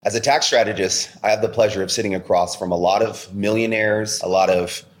As a tax strategist, I have the pleasure of sitting across from a lot of millionaires, a lot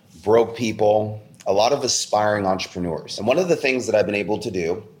of broke people, a lot of aspiring entrepreneurs. And one of the things that I've been able to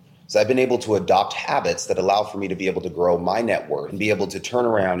do is I've been able to adopt habits that allow for me to be able to grow my net worth and be able to turn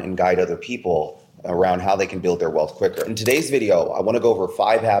around and guide other people around how they can build their wealth quicker. In today's video, I want to go over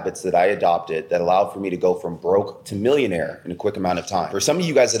 5 habits that I adopted that allowed for me to go from broke to millionaire in a quick amount of time. For some of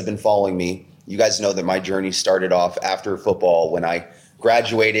you guys that have been following me, you guys know that my journey started off after football when I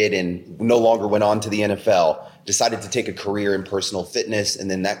graduated and no longer went on to the NFL, decided to take a career in personal fitness, and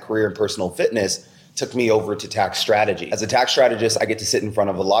then that career in personal fitness took me over to tax strategy. As a tax strategist, I get to sit in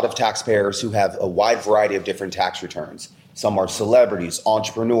front of a lot of taxpayers who have a wide variety of different tax returns. Some are celebrities,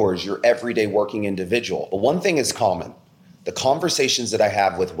 entrepreneurs, your everyday working individual. But one thing is common. The conversations that I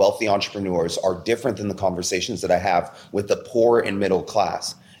have with wealthy entrepreneurs are different than the conversations that I have with the poor and middle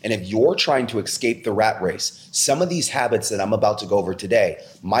class. And if you're trying to escape the rat race, some of these habits that I'm about to go over today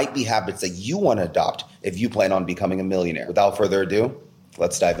might be habits that you want to adopt if you plan on becoming a millionaire. Without further ado,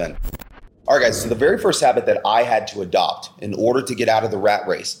 let's dive in. All right, guys, so the very first habit that I had to adopt in order to get out of the rat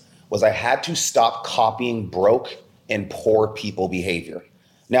race was I had to stop copying broke and poor people behavior.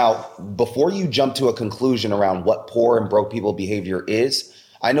 Now, before you jump to a conclusion around what poor and broke people behavior is,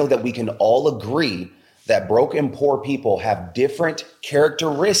 I know that we can all agree that broke and poor people have different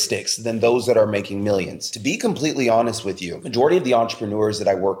characteristics than those that are making millions. To be completely honest with you, majority of the entrepreneurs that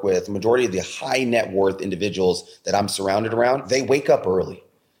I work with, majority of the high net worth individuals that I'm surrounded around, they wake up early.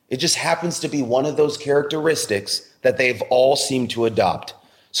 It just happens to be one of those characteristics that they've all seemed to adopt.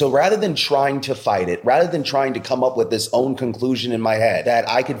 So rather than trying to fight it, rather than trying to come up with this own conclusion in my head that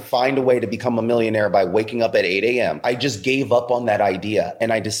I could find a way to become a millionaire by waking up at 8 a.m., I just gave up on that idea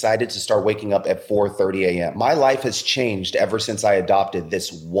and I decided to start waking up at 4:30 a.m. My life has changed ever since I adopted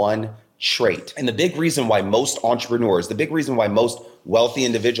this one trait. And the big reason why most entrepreneurs, the big reason why most wealthy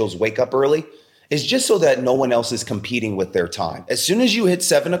individuals wake up early is just so that no one else is competing with their time. As soon as you hit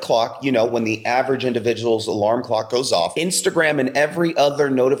 7 o'clock, when the average individual's alarm clock goes off, Instagram and every other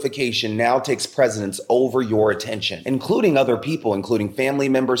notification now takes precedence over your attention, including other people, including family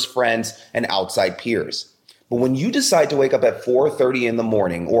members, friends, and outside peers. But when you decide to wake up at 4:30 in the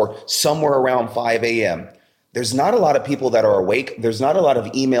morning or somewhere around 5 a.m., there's not a lot of people that are awake. There's not a lot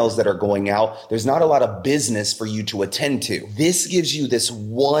of emails that are going out. There's not a lot of business for you to attend to. This gives you this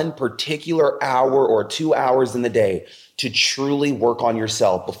one particular hour or 2 hours in the day to truly work on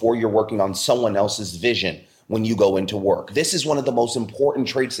yourself before you're working on someone else's vision when you go into work. This is one of the most important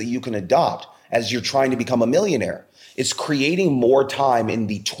traits that you can adopt as you're trying to become a millionaire. It's creating more time in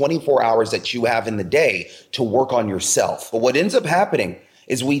the 24 hours that you have in the day to work on yourself. But what ends up happening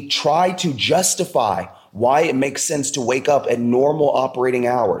is we try to justify why it makes sense to wake up at normal operating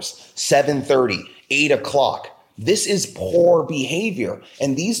hours, 7:30, 8 o'clock. This is poor behavior.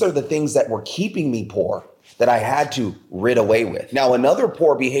 And these are the things that were keeping me poor that I had to rid away with. Now, another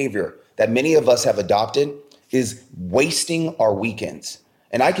poor behavior that many of us have adopted is wasting our weekends.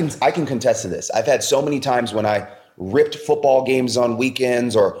 And I can contest to this. I've had so many times when I ripped football games on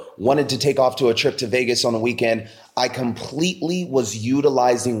weekends or wanted to take off to a trip to Vegas on a weekend, I completely was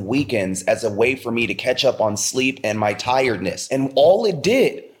utilizing weekends as a way for me to catch up on sleep and my tiredness. And all it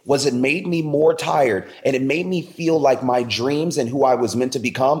did was it made me more tired and it made me feel like my dreams and who I was meant to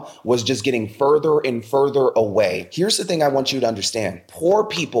become was just getting further and further away. Here's the thing I want you to understand. Poor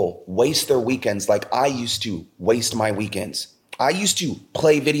people waste their weekends like I used to waste my weekends. I used to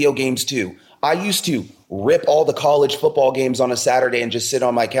play video games too. I used to rip all the college football games on a Saturday and just sit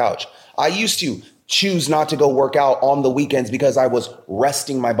on my couch. I used to choose not to go work out on the weekends because I was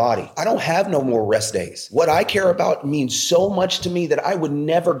resting my body. I don't have no more rest days. What I care about means so much to me that I would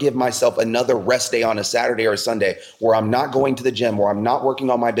never give myself another rest day on a Saturday or a Sunday where I'm not going to the gym, where I'm not working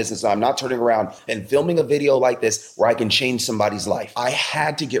on my business, and I'm not turning around and filming a video like this where I can change somebody's life. I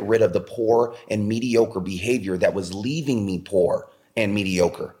had to get rid of the poor and mediocre behavior that was leaving me poor and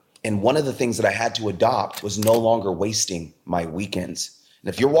mediocre. And one of the things that I had to adopt was no longer wasting my weekends.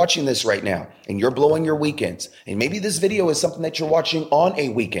 And if you're watching this right now and you're blowing your weekends, and maybe this video is something that you're watching on a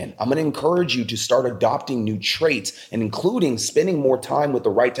weekend, I'm going to encourage you to start adopting new traits and including spending more time with the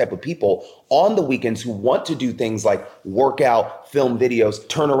right type of people on the weekends who want to do things like work out, film videos,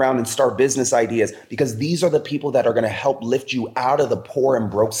 turn around and start business ideas, because these are the people that are going to help lift you out of the poor and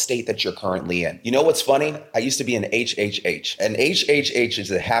broke state that you're currently in. You know what's funny? I used to be an HHH. An HHH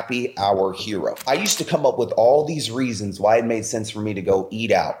is a happy hour hero. I used to come up with all these reasons why it made sense for me to go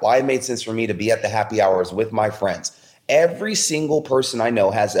eat out, why it made sense for me to be at the happy hours with my friends. Every single person I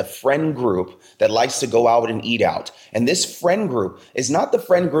know has a friend group that likes to go out and eat out. And this friend group is not the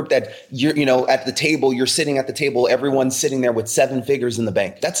friend group that at the table, you're sitting at the table, everyone's sitting there with 7 figures in the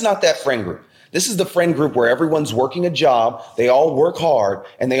bank. That's not that friend group. This is the friend group where everyone's working a job, they all work hard,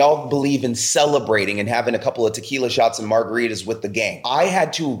 and they all believe in celebrating and having a couple of tequila shots and margaritas with the gang. I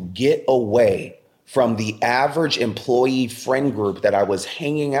had to get away from the average employee friend group that I was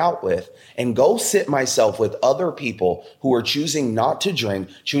hanging out with and go sit myself with other people who are choosing not to drink,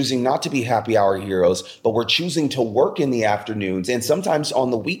 choosing not to be happy hour heroes, but were choosing to work in the afternoons and sometimes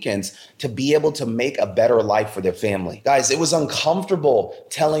on the weekends to be able to make a better life for their family. Guys, it was uncomfortable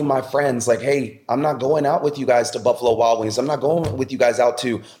telling my friends like, hey, I'm not going out with you guys to Buffalo Wild Wings. I'm not going with you guys out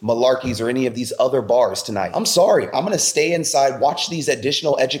to Malarkey's or any of these other bars tonight. I'm sorry. I'm going to stay inside, watch these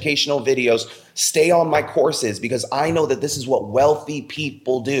additional educational videos, stay on my courses because I know that this is what wealthy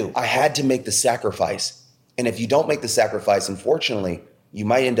people do. I had to make the sacrifice. And if you don't make the sacrifice, unfortunately, you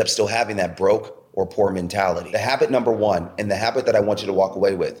might end up still having that broke or poor mentality. The habit number 1, and the habit that I want you to walk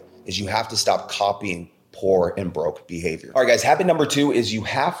away with, is you have to stop copying poor and broke behavior. All right, guys, habit number 2 is you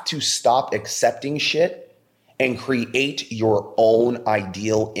have to stop accepting shit and create your own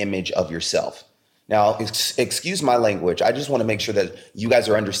ideal image of yourself. Now, excuse my language. I just want to make sure that you guys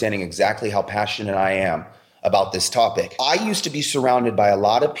are understanding exactly how passionate I am about this topic. I used to be surrounded by a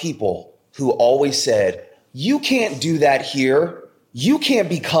lot of people who always said, you can't do that here. You can't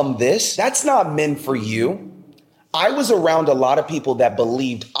become this. That's not meant for you. I was around a lot of people that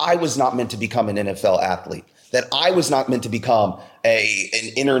believed I was not meant to become an NFL athlete, that I was not meant to become an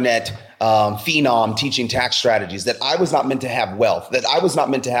internet phenom teaching tax strategies, that I was not meant to have wealth, that I was not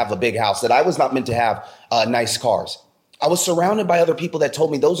meant to have a big house, that I was not meant to have nice cars. I was surrounded by other people that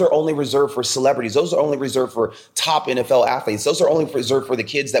told me those are only reserved for celebrities. Those are only reserved for top NFL athletes. Those are only reserved for the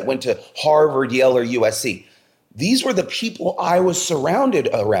kids that went to Harvard, Yale, or USC. These were the people I was surrounded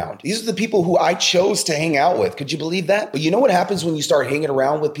around. These are the people who I chose to hang out with. Could you believe that? But you know what happens when you start hanging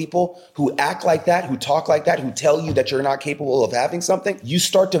around with people who act like that, who talk like that, who tell you that you're not capable of having something? You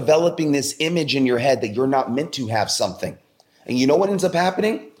start developing this image in your head that you're not meant to have something. And you know what ends up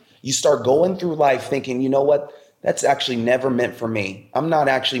happening? You start going through life thinking, you know what? That's actually never meant for me. I'm not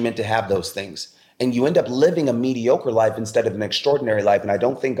actually meant to have those things. And you end up living a mediocre life instead of an extraordinary life. And I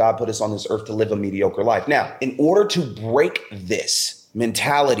don't think God put us on this earth to live a mediocre life. Now, in order to break this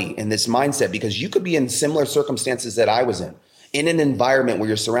mentality and this mindset, because you could be in similar circumstances that I was in an environment where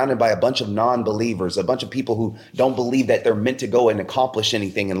you're surrounded by a bunch of non-believers, a bunch of people who don't believe that they're meant to go and accomplish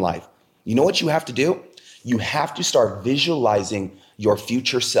anything in life. You know what you have to do? You have to start visualizing your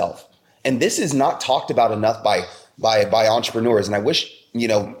future self. And this is not talked about enough by entrepreneurs. And I wish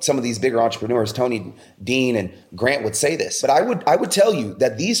some of these bigger entrepreneurs, Tony, Dean, and Grant would say this, but I would tell you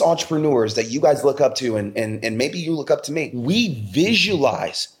that these entrepreneurs that you guys look up to and maybe you look up to me, we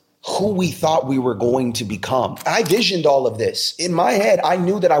visualize who we thought we were going to become. I visioned all of this. In my head, I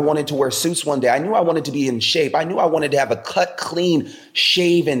knew that I wanted to wear suits one day. I knew I wanted to be in shape. I knew I wanted to have a cut, clean,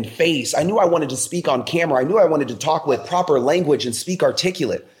 shaven face. I knew I wanted to speak on camera. I knew I wanted to talk with proper language and speak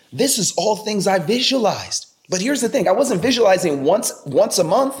articulate. This is all things I visualized. But here's the thing. I wasn't visualizing once a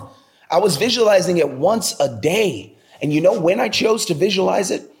month. I was visualizing it once a day. And you know when I chose to visualize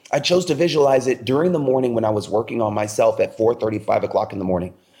it? I chose to visualize it during the morning when I was working on myself at 4:30, 5 o'clock in the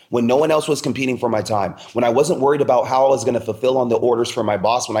morning, when no one else was competing for my time, when I wasn't worried about how I was going to fulfill on the orders for my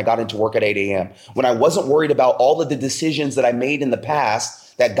boss when I got into work at 8 a.m., when I wasn't worried about all of the decisions that I made in the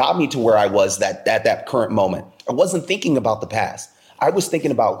past that got me to where I was at that current moment. I wasn't thinking about the past. I was thinking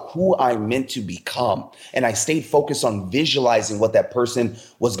about who I meant to become. And I stayed focused on visualizing what that person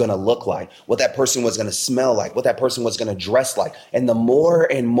was going to look like, what that person was going to smell like, what that person was going to dress like. And the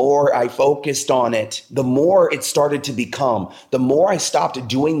more and more I focused on it, the more it started to become, the more I stopped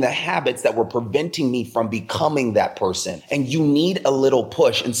doing the habits that were preventing me from becoming that person. And you need a little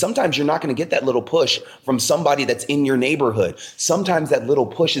push. And sometimes you're not going to get that little push from somebody that's in your neighborhood. Sometimes that little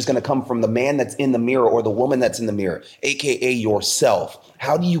push is going to come from the man that's in the mirror or the woman that's in the mirror, AKA yourself.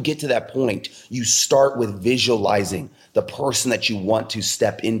 How do you get to that point? You start with visualizing the person that you want to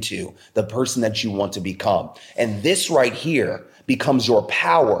step into, the person that you want to become. And this right here becomes your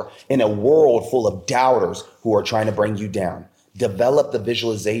power in a world full of doubters who are trying to bring you down. Develop the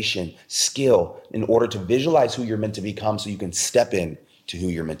visualization skill in order to visualize who you're meant to become so you can step in to who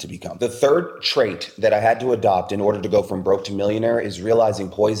you're meant to become. The third trait that I had to adopt in order to go from broke to millionaire is realizing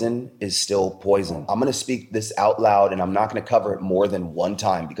poison is still poison. I'm going to speak this out loud and I'm not going to cover it more than one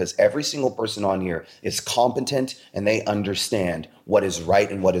time because every single person on here is competent and they understand what is right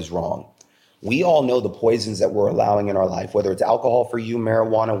and what is wrong. We all know the poisons that we're allowing in our life, whether it's alcohol for you,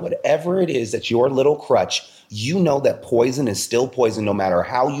 marijuana, whatever it is that's your little crutch. You know that poison is still poison no matter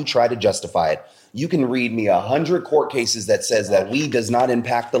how you try to justify it. You can read me 100 court cases that says that weed does not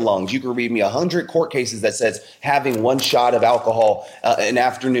impact the lungs. You can read me 100 court cases that says having one shot of alcohol an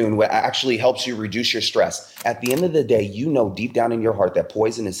afternoon actually helps you reduce your stress. At the end of the day, you know deep down in your heart that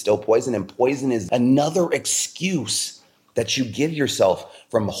poison is still poison, and poison is another excuse that you give yourself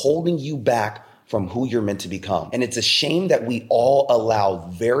from holding you back from who you're meant to become. And it's a shame that we all allow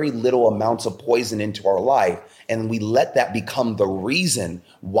very little amounts of poison into our life, and we let that become the reason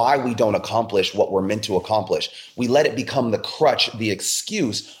why we don't accomplish what we're meant to accomplish. We let it become the crutch, the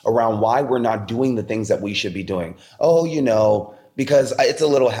excuse around why we're not doing the things that we should be doing. Oh, because it's a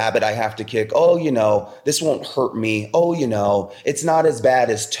little habit I have to kick. Oh, this won't hurt me. Oh, it's not as bad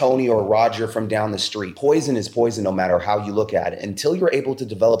as Tony or Roger from down the street. Poison is poison no matter how you look at it. Until you're able to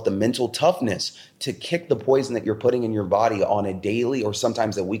develop the mental toughness to kick the poison that you're putting in your body on a daily or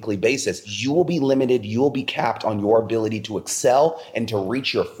sometimes a weekly basis, you will be limited. You will be capped on your ability to excel and to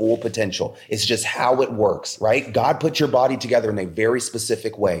reach your full potential. It's just how it works, right? God put your body together in a very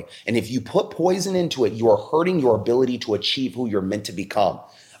specific way. And if you put poison into it, you are hurting your ability to achieve who you're meant to become.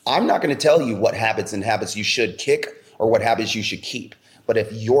 I'm not going to tell you what habits you should kick or what habits you should keep. But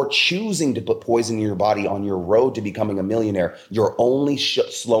if you're choosing to put poison in your body on your road to becoming a millionaire, you're only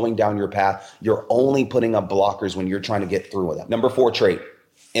slowing down your path. You're only putting up blockers when you're trying to get through with it. Number 4 trait,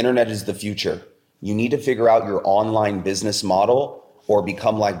 internet is the future. You need to figure out your online business model or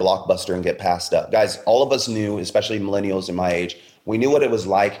become like Blockbuster and get passed up. Guys, all of us knew, especially millennials in my age, we knew what it was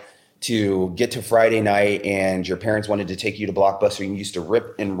like to get to Friday night and your parents wanted to take you to Blockbuster. You used to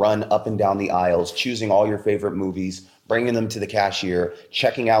rip and run up and down the aisles, choosing all your favorite movies, bringing them to the cashier,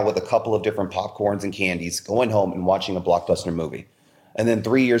 checking out with a couple of different popcorns and candies, going home and watching a Blockbuster movie. And then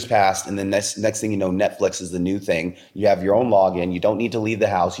 3 years passed, and then next thing you know, Netflix is the new thing. You have your own login. You don't need to leave the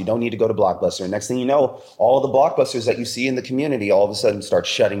house. You don't need to go to Blockbuster. And next thing you know, all the Blockbusters that you see in the community all of a sudden start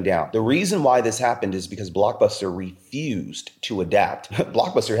shutting down. The reason why this happened is because Blockbuster refused to adapt.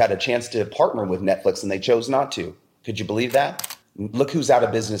 Blockbuster had a chance to partner with Netflix, and they chose not to. Could you believe that? Look who's out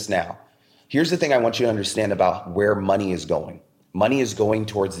of business now. Here's the thing I want you to understand about where money is going. Money is going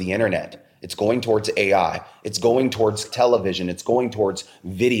towards the internet. It's going towards AI. It's going towards television. It's going towards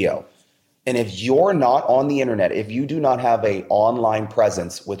video. And if you're not on the internet, if you do not have an online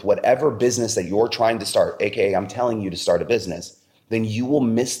presence with whatever business that you're trying to start, AKA I'm telling you to start a business, then you will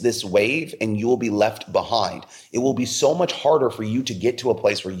miss this wave and you will be left behind. It will be so much harder for you to get to a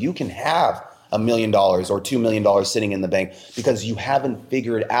place where you can have $1 million or $2 million sitting in the bank because you haven't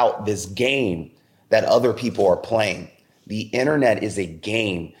figured out this game that other people are playing. The internet is a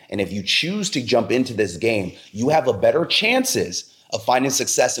game. And if you choose to jump into this game, you have a better chances of finding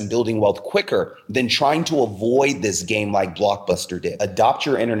success and building wealth quicker than trying to avoid this game like Blockbuster did. Adopt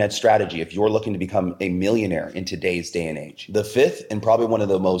your internet strategy if you're looking to become a millionaire in today's day and age. The 5th, and probably one of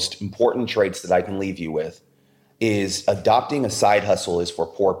the most important traits that I can leave you with, is adopting a side hustle is for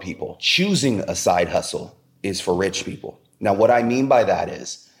poor people. Choosing a side hustle is for rich people. Now, what I mean by that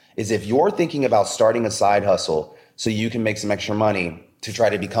is if you're thinking about starting a side hustle so you can make some extra money to try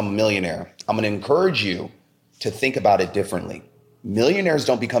to become a millionaire, I'm going to encourage you to think about it differently. Millionaires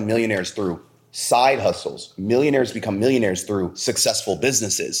don't become millionaires through side hustles. Millionaires become millionaires through successful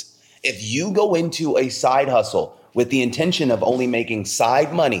businesses. If you go into a side hustle with the intention of only making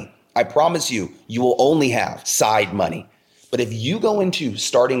side money, I promise you, you will only have side money. But if you go into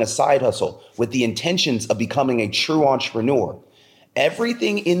starting a side hustle with the intentions of becoming a true entrepreneur,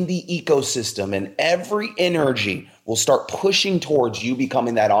 everything in the ecosystem and every energy will start pushing towards you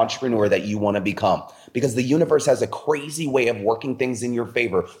becoming that entrepreneur that you want to become. Because the universe has a crazy way of working things in your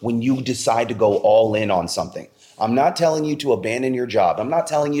favor when you decide to go all in on something. I'm not telling you to abandon your job. I'm not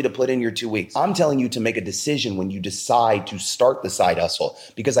telling you to put in your 2 weeks. I'm telling you to make a decision when you decide to start the side hustle,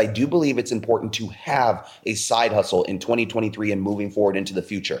 because I do believe it's important to have a side hustle in 2023 and moving forward into the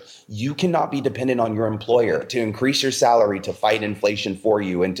future. You cannot be dependent on your employer to increase your salary, to fight inflation for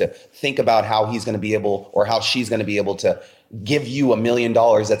you, and to think about how he's going to be able or how she's going to be able to give you $1 million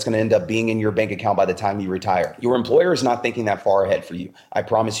that's going to end up being in your bank account by the time you retire. Your employer is not thinking that far ahead for you. I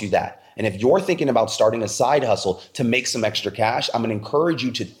promise you that. And if you're thinking about starting a side hustle to make some extra cash, I'm going to encourage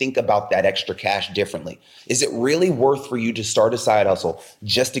you to think about that extra cash differently. Is it really worth for you to start a side hustle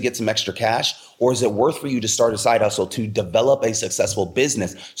just to get some extra cash? Or is it worth for you to start a side hustle to develop a successful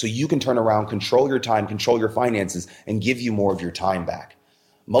business so you can turn around, control your time, control your finances, and give you more of your time back?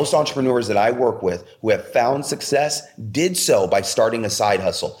 Most entrepreneurs that I work with who have found success did so by starting a side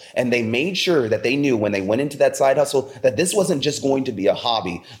hustle. And they made sure that they knew when they went into that side hustle that this wasn't just going to be a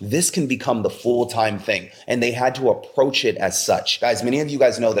hobby. This can become the full-time thing. And they had to approach it as such. Guys, many of you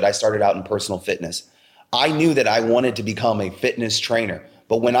guys know that I started out in personal fitness. I knew that I wanted to become a fitness trainer.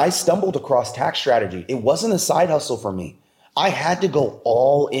 But when I stumbled across tax strategy, it wasn't a side hustle for me. I had to go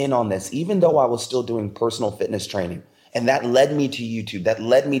all in on this, even though I was still doing personal fitness training. And that led me to YouTube. That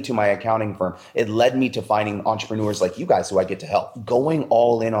led me to my accounting firm. It led me to finding entrepreneurs like you guys who I get to help. Going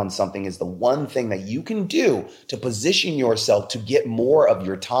all in on something is the one thing that you can do to position yourself to get more of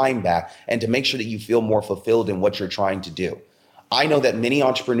your time back and to make sure that you feel more fulfilled in what you're trying to do. I know that many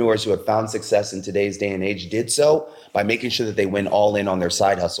entrepreneurs who have found success in today's day and age did so by making sure that they went all in on their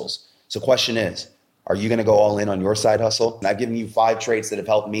side hustles. So the question is, are you going to go all in on your side hustle? And I've given you 5 traits that have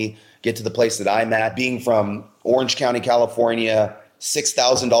helped me get to the place that I'm at. Being from Orange County, California,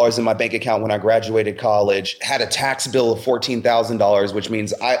 $6,000 in my bank account when I graduated college, had a tax bill of $14,000, which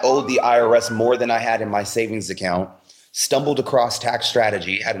means I owed the IRS more than I had in my savings account, stumbled across tax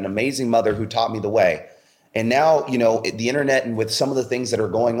strategy, had an amazing mother who taught me the way. And now, the internet and with some of the things that are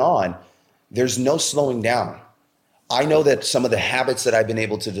going on, there's no slowing down. I know that some of the habits that I've been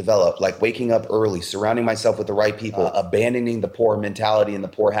able to develop, like waking up early, surrounding myself with the right people, abandoning the poor mentality and the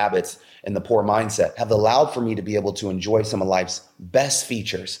poor habits and the poor mindset, have allowed for me to be able to enjoy some of life's best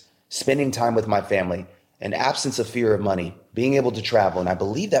features, spending time with my family, an absence of fear of money, being able to travel. And I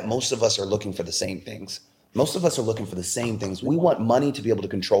believe that most of us are looking for the same things. Most of us are looking for the same things. We want money to be able to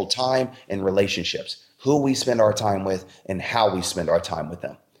control time and relationships, who we spend our time with and how we spend our time with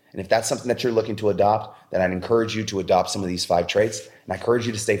them. And if that's something that you're looking to adopt, then I'd encourage you to adopt some of these 5 traits. And I encourage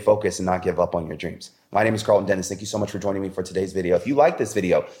you to stay focused and not give up on your dreams. My name is Carlton Dennis. Thank you so much for joining me for today's video. If you like this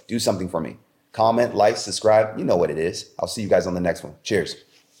video, do something for me. Comment, like, subscribe. You know what it is. I'll see you guys on the next one. Cheers.